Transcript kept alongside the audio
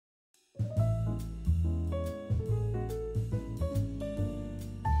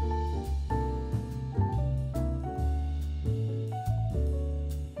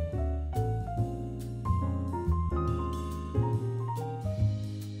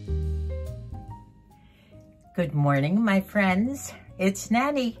Good morning, my friends. It's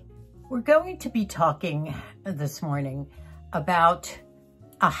Nanny. We're going to be talking this morning about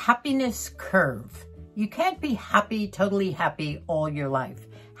a happiness curve. You can't be happy, totally happy all your life.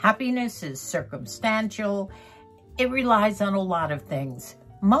 Happiness is circumstantial. It relies on a lot of things,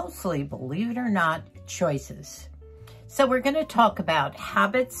 mostly, believe it or not, choices. So we're going to talk about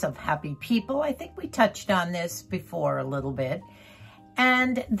habits of happy people. I think we touched on this before a little bit.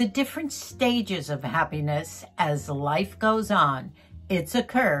 And the different stages of happiness as life goes on. It's a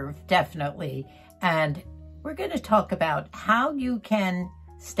curve, definitely. And we're going to talk about how you can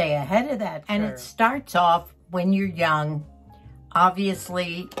stay ahead of that curve. And it starts off when you're young.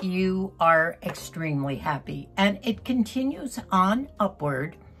 Obviously, you are extremely happy. And it continues on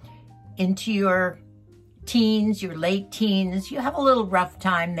upward into your teens, your late teens. You have a little rough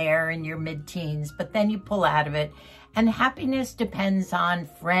time there in your mid-teens, but then you pull out of it. And happiness depends on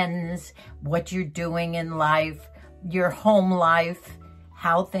friends, what you're doing in life, your home life,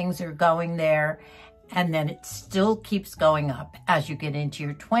 how things are going there. And then it still keeps going up. As you get into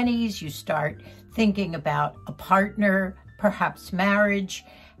your 20s, you start thinking about a partner, perhaps marriage,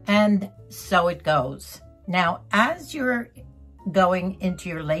 and so it goes. Now, as you're going into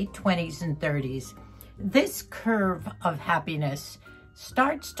your late 20s and 30s, this curve of happiness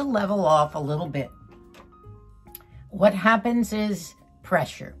starts to level off a little bit. What happens is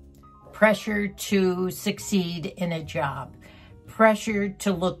pressure to succeed in a job, pressure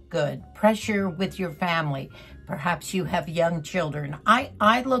to look good, pressure with your family. Perhaps you have young children.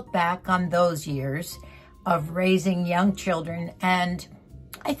 I look back on those years of raising young children, and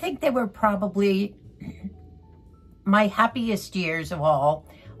I think they were probably my happiest years of all,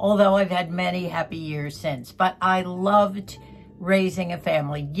 although I've had many happy years since. But I loved raising a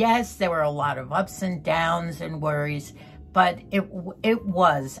family. Yes, there were a lot of ups and downs and worries, but it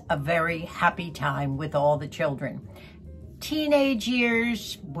was a very happy time with all the children. Teenage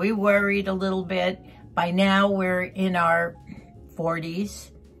years, we worried a little bit. By now, we're in our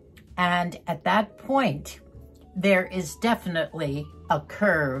 40s. And at that point, there is definitely a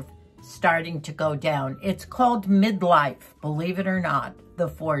curve starting to go down. It's called midlife, believe it or not, the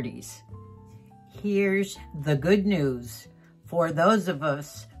 40s. Here's the good news for those of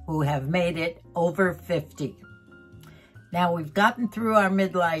us who have made it over 50. Now, we've gotten through our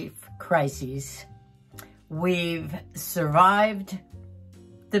midlife crises. We've survived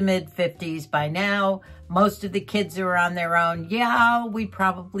the mid-50s by now. Most of the kids are on their own. Yeah, we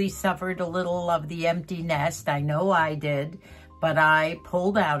probably suffered a little of the empty nest. I know I did, but I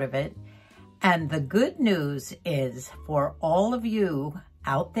pulled out of it. And the good news is, for all of you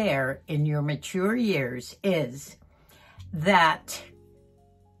out there in your mature years, is that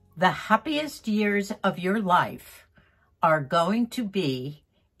the happiest years of your life are going to be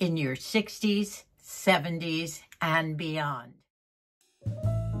in your 60s, 70s, and beyond.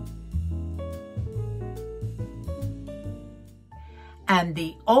 And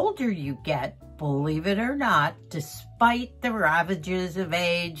the older you get, believe it or not, despite the ravages of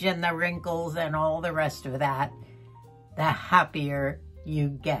age and the wrinkles and all the rest of that, the happier you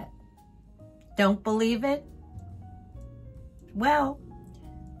get. Don't believe it? Well,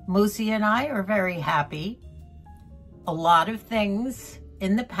 Moosey and I are very happy. A lot of things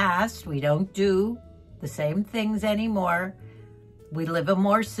in the past, we don't do the same things anymore. We live a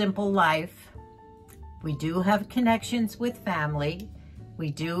more simple life. We do have connections with family.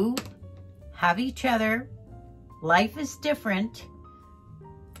 We do have each other. Life is different.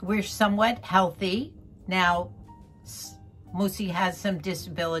 We're somewhat healthy. Now, Moosey has some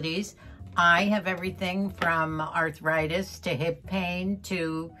disabilities. I have everything from arthritis to hip pain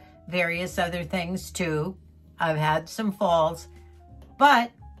to various other things too. I've had some falls,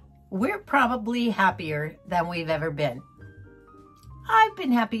 but we're probably happier than we've ever been. I've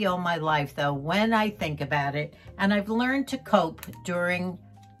been happy all my life though, when I think about it, and I've learned to cope during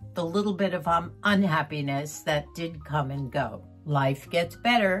the little bit of unhappiness that did come and go. Life gets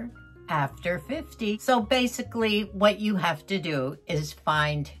better after 50. So basically what you have to do is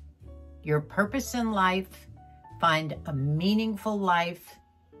find your purpose in life, find a meaningful life.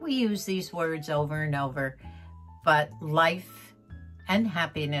 We use these words over and over, but life and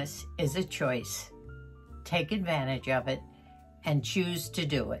happiness is a choice. Take advantage of it and choose to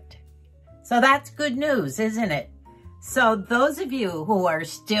do it. So that's good news, isn't it? So those of you who are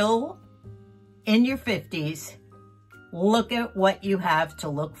still in your 50s, look at what you have to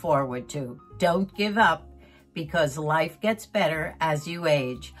look forward to. Don't give up, because life gets better as you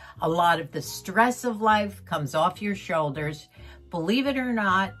age. A lot of the stress of life comes off your shoulders. Believe it or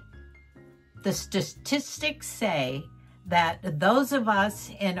not, the statistics say that those of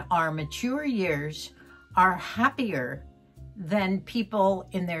us in our mature years are happier than people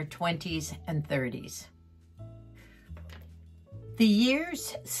in their 20s and 30s. The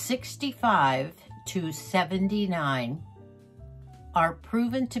years 65 to 79 are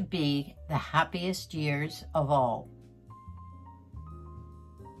proven to be the happiest years of all.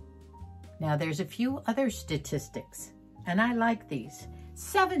 Now, there's a few other statistics, and I like these.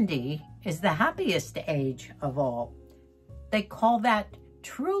 70 is the happiest age of all. They call that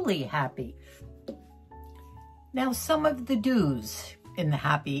truly happy. Now, some of the do's in the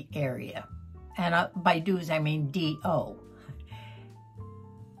happy area, and by do's I mean D-O.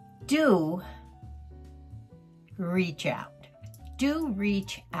 Do reach out. Do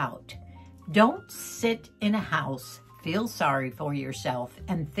reach out. Don't sit in a house, feel sorry for yourself,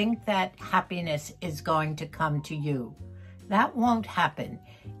 and think that happiness is going to come to you. That won't happen.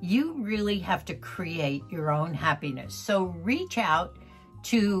 You really have to create your own happiness. So reach out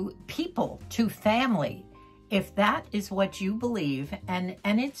to people, to family, if that is what you believe, and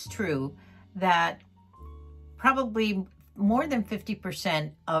it's true that probably more than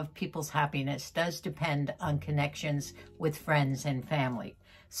 50% of people's happiness does depend on connections with friends and family.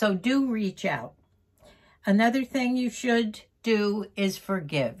 So do reach out. Another thing you should do is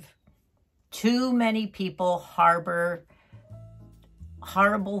forgive. Too many people harbor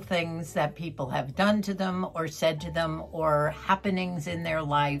horrible things that people have done to them or said to them, or happenings in their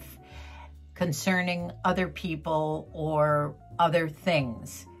life concerning other people or other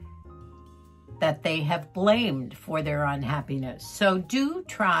things that they have blamed for their unhappiness. So do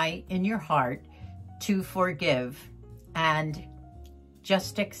try in your heart to forgive and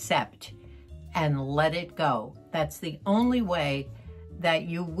just accept and let it go. That's the only way that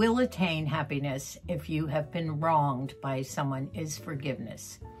you will attain happiness if you have been wronged by someone, is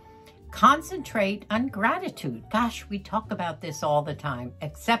forgiveness. Concentrate on gratitude. Gosh, we talk about this all the time.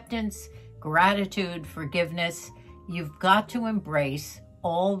 Acceptance, gratitude, forgiveness. You've got to embrace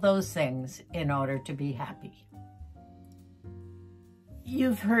all those things in order to be happy.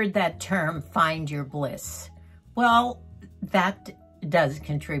 You've heard that term, find your bliss. Well, that does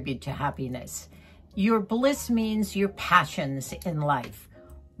contribute to happiness. Your bliss means your passions in life.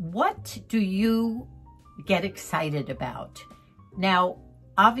 What do you get excited about? Now,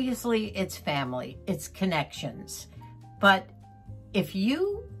 obviously it's family, it's connections, but if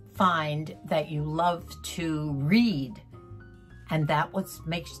you find that you love to read, and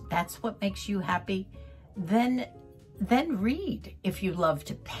that's what makes you happy, then read. If you love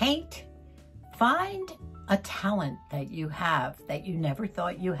to paint, find a talent that you have that you never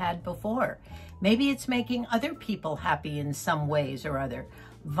thought you had before. Maybe it's making other people happy in some ways or other.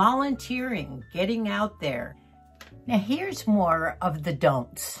 Volunteering, getting out there. Now here's more of the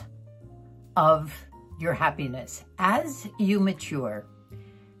don'ts of your happiness. As you mature,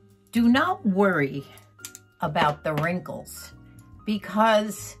 do not worry about the wrinkles,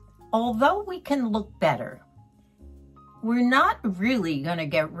 because although we can look better, we're not really going to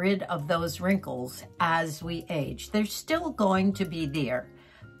get rid of those wrinkles as we age. They're still going to be there.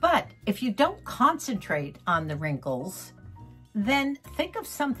 But if you don't concentrate on the wrinkles, then think of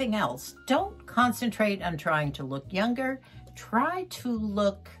something else. Don't concentrate on trying to look younger. Try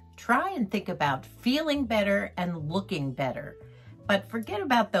and think about feeling better and looking better. But forget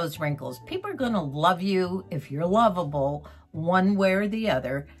about those wrinkles. People are going to love you if you're lovable, one way or the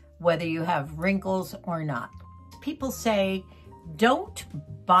other, whether you have wrinkles or not. People say, don't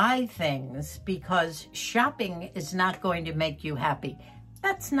buy things because shopping is not going to make you happy.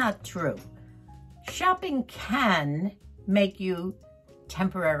 That's not true. Shopping can make you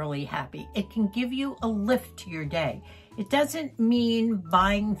temporarily happy. It can give you a lift to your day. It doesn't mean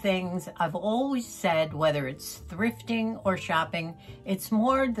buying things. I've always said, whether it's thrifting or shopping, it's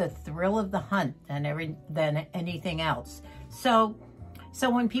more the thrill of the hunt than anything else. So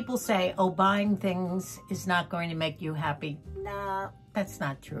when people say, oh, buying things is not going to make you happy, no, that's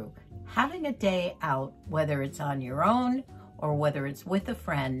not true. Having a day out, whether it's on your own or whether it's with a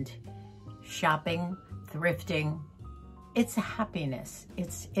friend, shopping, thrifting, it's a happiness.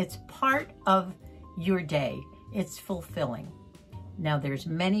 It's part of your day. It's fulfilling. Now, there's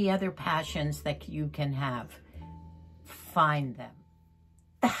many other passions that you can have. Find them.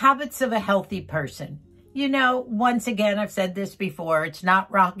 The habits of a healthy person. You know, once again, I've said this before, it's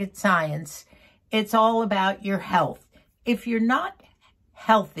not rocket science. It's all about your health. If you're not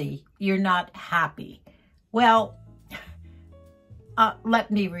healthy, you're not happy. Well,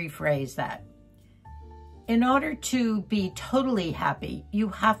 let me rephrase that. In order to be totally happy, you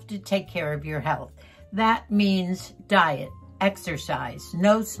have to take care of your health. That means diet, exercise,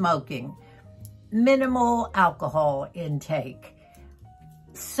 no smoking, minimal alcohol intake,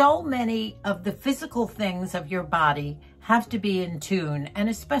 so many of the physical things of your body have to be in tune, and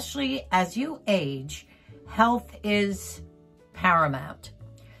especially as you age, health is paramount.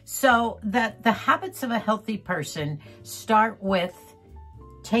 So that the habits of a healthy person start with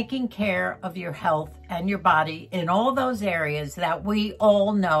taking care of your health and your body in all those areas that we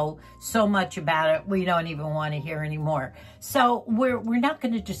all know so much about it we don't even want to hear anymore. So we're not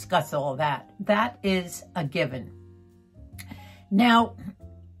going to discuss all that. That is a given. Now,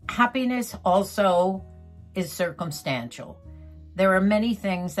 happiness also is circumstantial. There are many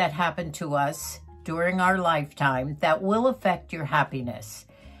things that happen to us during our lifetime that will affect your happiness.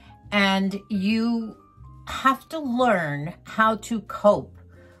 And you have to learn how to cope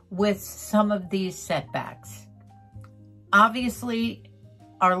with some of these setbacks. Obviously,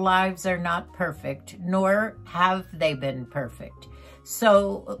 our lives are not perfect, nor have they been perfect.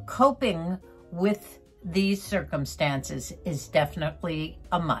 So coping with these circumstances is definitely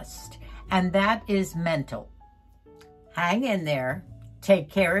a must, and that is mental. Hang in there, take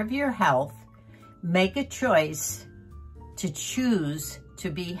care of your health, make a choice to choose to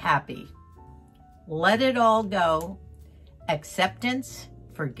be happy. Let it all go. Acceptance,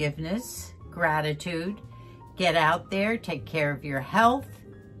 forgiveness, gratitude. Get out there, take care of your health,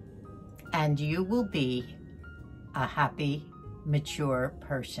 and you will be a happy, mature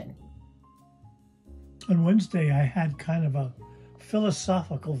person. On Wednesday, I had kind of a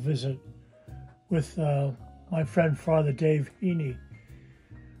philosophical visit with my friend Father Dave Heaney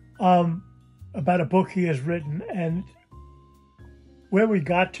about a book he has written. And where we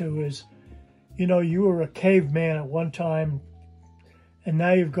got to is, you know, you were a caveman at one time, and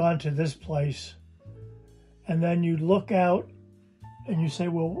now you've gone to this place. And then you look out and you say,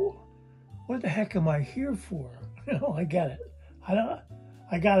 well, what the heck am I here for? You know, I get it.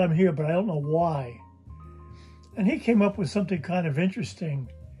 I got him here, but I don't know why. And he came up with something kind of interesting.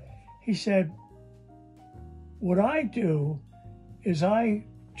 He said, what I do is I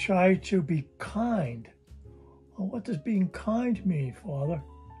try to be kind. Well, what does being kind mean, Father?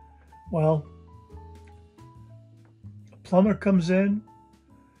 Well, a plumber comes in.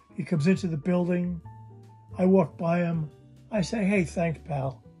 He comes into the building. I walk by him. I say, hey, thanks,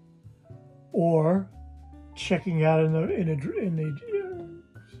 pal. Or checking out in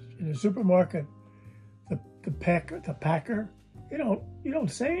the supermarket, the packer, you don't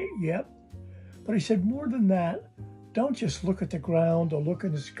say yep. But he said, more than that, don't just look at the ground or look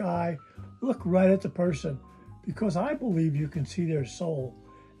in the sky. Look right at the person, because I believe you can see their soul,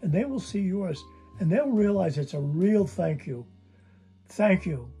 and they will see yours, and they'll realize it's a real thank you. Thank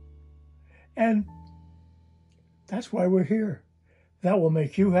you. And that's why we're here. That will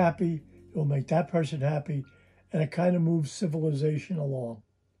make you happy. It will make that person happy, and it kind of moves civilization along.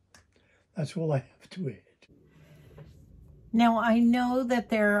 That's all I have to add. Now, I know that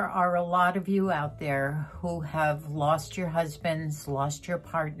there are a lot of you out there who have lost your husbands, lost your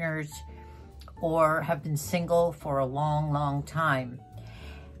partners, or have been single for a long, long time.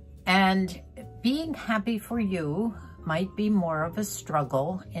 And being happy for you might be more of a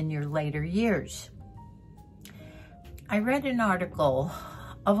struggle in your later years. I read an article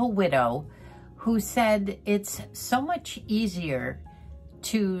of a widow who said it's so much easier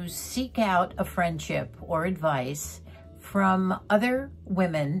to seek out a friendship or advice from other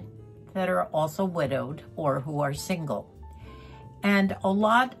women that are also widowed or who are single. And a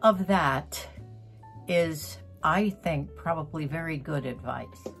lot of that is, I think, probably very good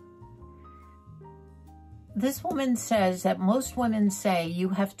advice. This woman says that most women say you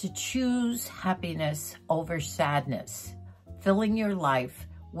have to choose happiness over sadness, filling your life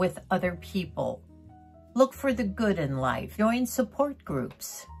with other people. Look for the good in life. Join support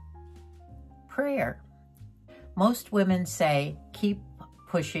groups. Prayer. Most women say, keep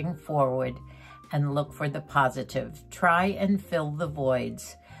pushing forward and look for the positive. Try and fill the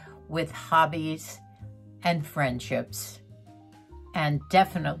voids with hobbies and friendships, and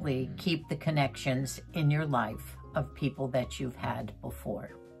definitely keep the connections in your life of people that you've had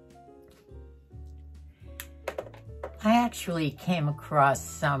before. I actually came across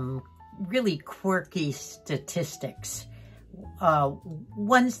some really quirky statistics.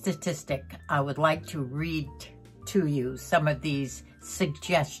 One statistic I would like to read to you, some of these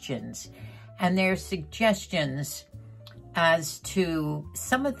suggestions, and they're suggestions as to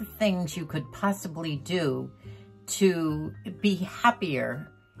some of the things you could possibly do to be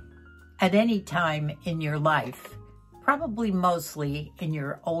happier at any time in your life, probably mostly in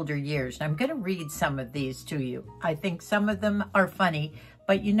your older years. And I'm going to read some of these to you. I think some of them are funny,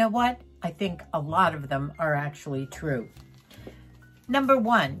 but you know what? I think a lot of them are actually true. Number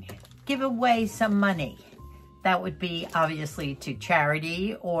one, give away some money. That would be obviously to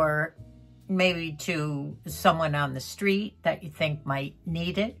charity or maybe to someone on the street that you think might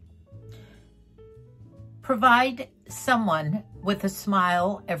need it. Provide someone with a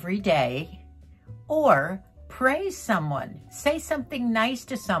smile every day, or praise someone. Say something nice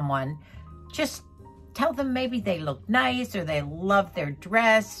to someone. Just tell them maybe they look nice, or they love their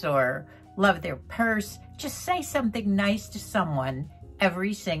dress, or love their purse. Just say something nice to someone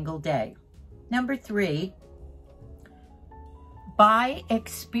every single day. Number 3, buy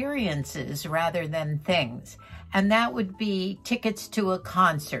experiences rather than things. And that would be tickets to a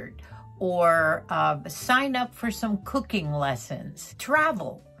concert, or sign up for some cooking lessons,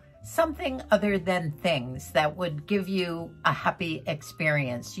 travel, something other than things that would give you a happy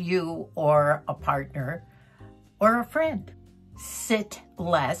experience, you or a partner or a friend. Sit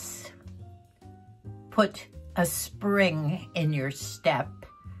less, put a spring in your step.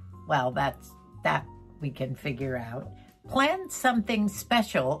 Well, that we can figure out. Plan something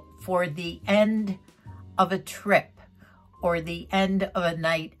special for the end of a trip or the end of a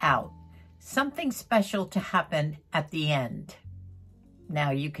night out. Something special to happen at the end.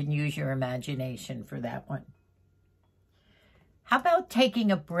 Now you can use your imagination for that one. How about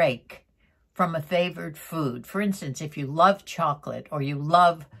taking a break from a favorite food? For instance, if you love chocolate or you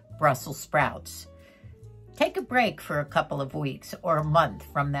love Brussels sprouts, take a break for a couple of weeks or a month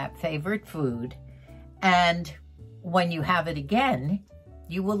from that favorite food, and when you have it again,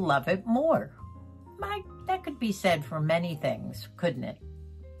 you will love it more. That could be said for many things, couldn't it?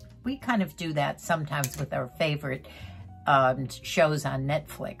 We kind of do that sometimes with our favorite shows on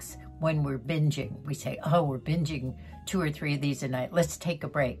Netflix. When we're binging, we say, oh, we're binging 2 or 3 of these a night. Let's take a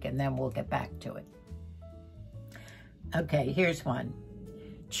break and then we'll get back to it. Okay, here's one.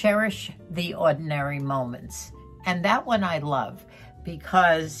 Cherish the ordinary moments. And that one I love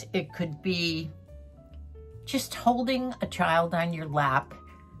because it could be just holding a child on your lap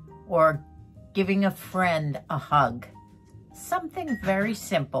or giving a friend a hug. Something very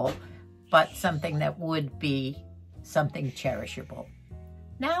simple, but something that would be something cherishable.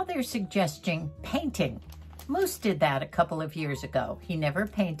 Now they're suggesting painting. Moose did that a couple of years ago. He never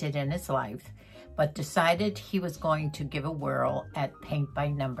painted in his life, but decided he was going to give a whirl at paint by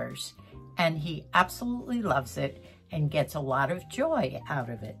numbers. And he absolutely loves it and gets a lot of joy out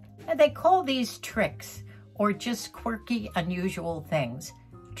of it. And they call these tricks or just quirky, unusual things.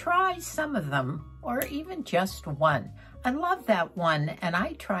 Try some of them, or even just one. I love that one, and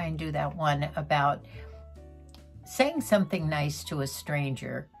I try and do that one about saying something nice to a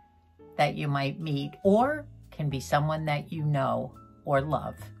stranger that you might meet, or can be someone that you know or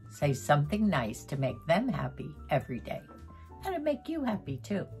love. Say something nice to make them happy every day, and it'll make you happy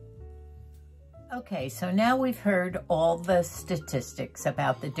too. Okay, so now we've heard all the statistics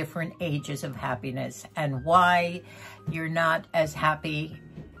about the different ages of happiness and why you're not as happy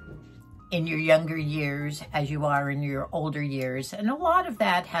in your younger years as you are in your older years. And a lot of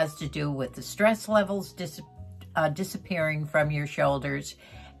that has to do with the stress levels disappearing from your shoulders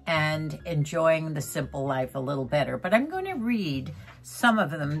and enjoying the simple life a little better. But I'm going to read some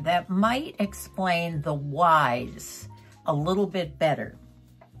of them that might explain the whys a little bit better.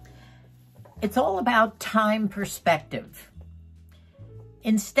 It's all about time perspective.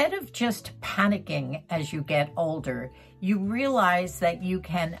 Instead of just panicking as you get older, you realize that you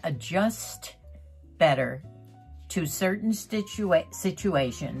can adjust better to certain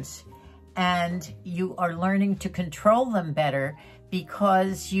situations, and you are learning to control them better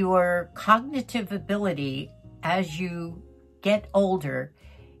because your cognitive ability as you get older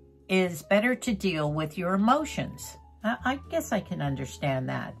is better to deal with your emotions. I guess I can understand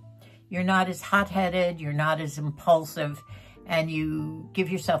that. You're not as hot-headed, you're not as impulsive, and you give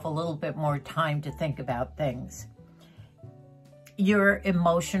yourself a little bit more time to think about things. Your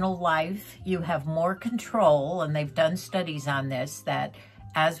emotional life, you have more control, and they've done studies on this, that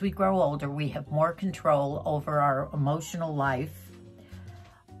as we grow older, we have more control over our emotional life.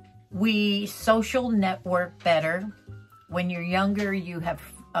 We social network better. When you're younger, you have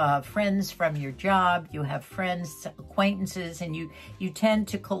friends from your job, you have friends, acquaintances, and you tend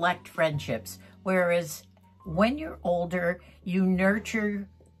to collect friendships. Whereas when you're older, you nurture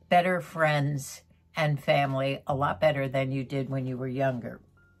better friends and family a lot better than you did when you were younger.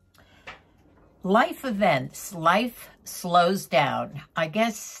 Life events, life slows down. I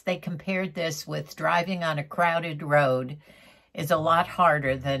guess they compared this with driving on a crowded road is a lot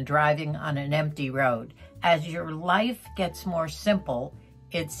harder than driving on an empty road. As your life gets more simple,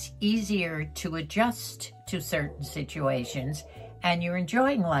 it's easier to adjust to certain situations, and you're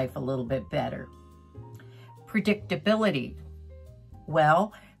enjoying life a little bit better. Predictability.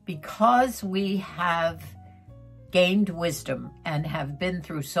 Well, because we have gained wisdom and have been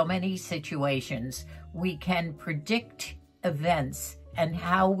through so many situations, we can predict events and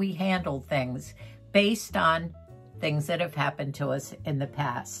how we handle things based on things that have happened to us in the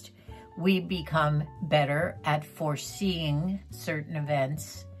past. We become better at foreseeing certain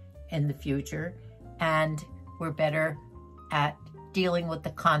events in the future, and we're better at dealing with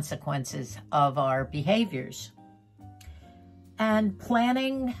the consequences of our behaviors and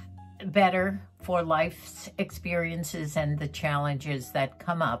planning better for life's experiences and the challenges that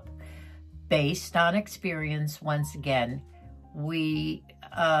come up based on experience. Once again, we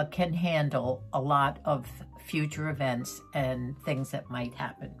can handle a lot of future events and things that might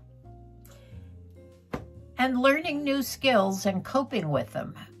happen. And learning new skills and coping with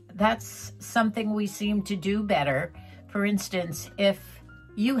them. That's something we seem to do better. For instance, if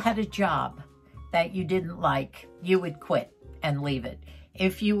you had a job that you didn't like, you would quit and leave it.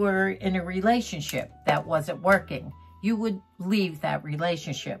 If you were in a relationship that wasn't working, you would leave that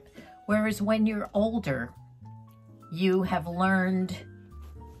relationship. Whereas when you're older, you have learned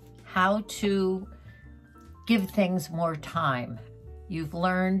how to give things more time. You've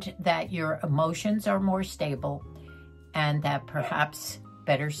learned that your emotions are more stable and that perhaps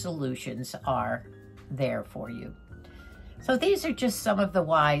better solutions are there for you. So these are just some of the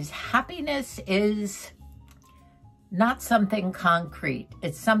whys. Happiness is not something concrete.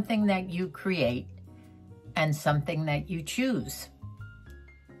 It's something that you create and something that you choose.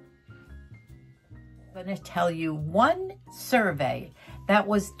 I'm going to tell you one survey that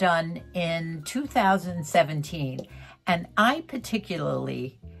was done in 2017, and I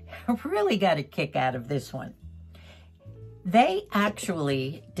particularly really got a kick out of this one. They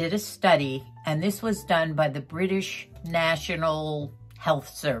actually did a study, and this was done by the British National Health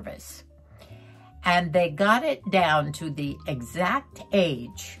Service. And they got it down to the exact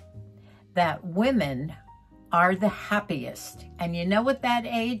age that women are the happiest. And you know what that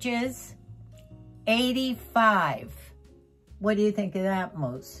age is? 85. What do you think of that,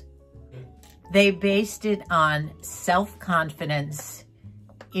 Moose? They based it on self-confidence,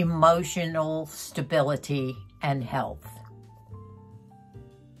 emotional stability, and health.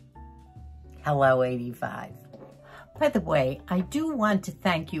 Hello, 85. By the way, I do want to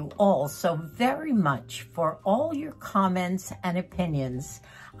thank you all so very much for all your comments and opinions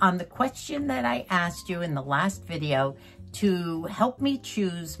on the question that I asked you in the last video to help me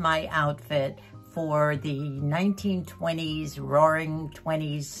choose my outfit for the 1920s Roaring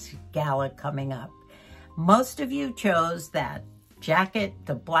 20s Gala coming up. Most of you chose that jacket,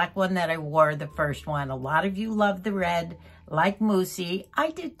 the black one that I wore, the first one. A lot of you loved the red, like Moosey.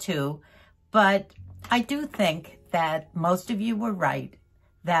 I did too, but I do think that most of you were right,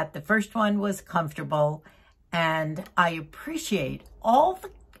 that the first one was comfortable, and I appreciate all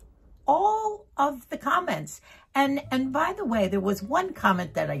of the comments. And by the way, there was one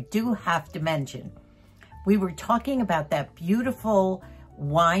comment that I do have to mention. We were talking about that beautiful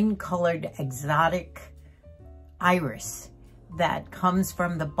wine-colored exotic iris that comes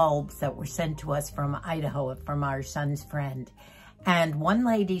from the bulbs that were sent to us from Idaho from our son's friend. And one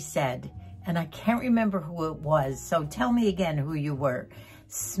lady said, and I can't remember who it was, so tell me again who you were.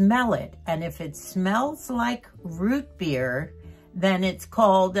 Smell it, and if it smells like root beer, then it's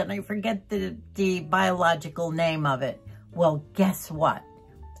called, and I forget the biological name of it. Well, guess what?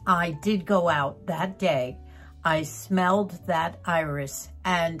 I did go out that day. I smelled that iris,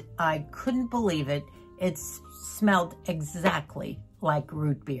 and I couldn't believe it. It smelled exactly like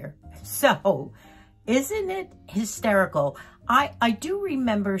root beer. So, isn't it hysterical? I do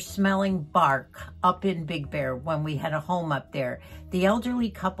remember smelling bark up in Big Bear when we had a home up there. The elderly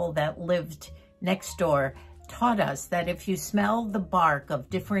couple that lived next door taught us that if you smell the bark of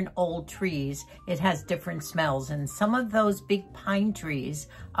different old trees, it has different smells. And some of those big pine trees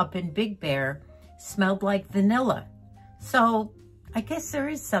up in Big Bear smelled like vanilla. So I guess there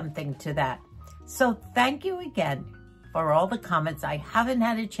is something to that. So thank you again for all the comments. I haven't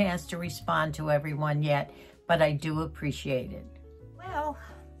had a chance to respond to everyone yet, but I do appreciate it. Well,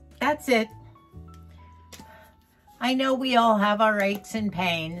 that's it. I know we all have our aches and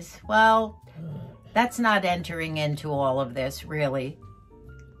pains. Well, that's not entering into all of this, really.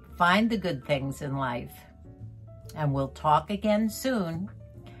 Find the good things in life. And we'll talk again soon.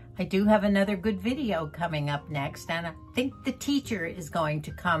 I do have another good video coming up next, and I think the teacher is going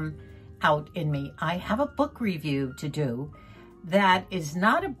to come out in me. I have a book review to do that is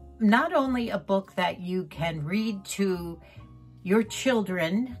not only a book that you can read to your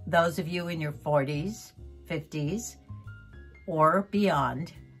children, those of you in your 40s, 50s, or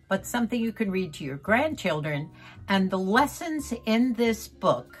beyond, but something you can read to your grandchildren. And the lessons in this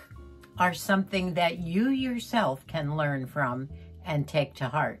book are something that you yourself can learn from and take to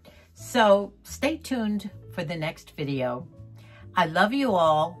heart. So stay tuned for the next video. I love you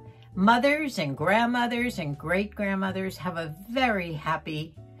all. Mothers and grandmothers and great-grandmothers, have a very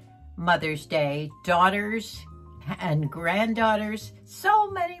happy Mother's Day. Daughters and granddaughters,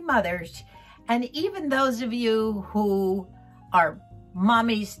 so many mothers. And even those of you who are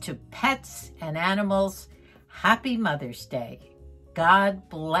mommies to pets and animals, happy Mother's Day. God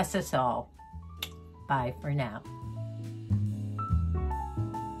bless us all. Bye for now.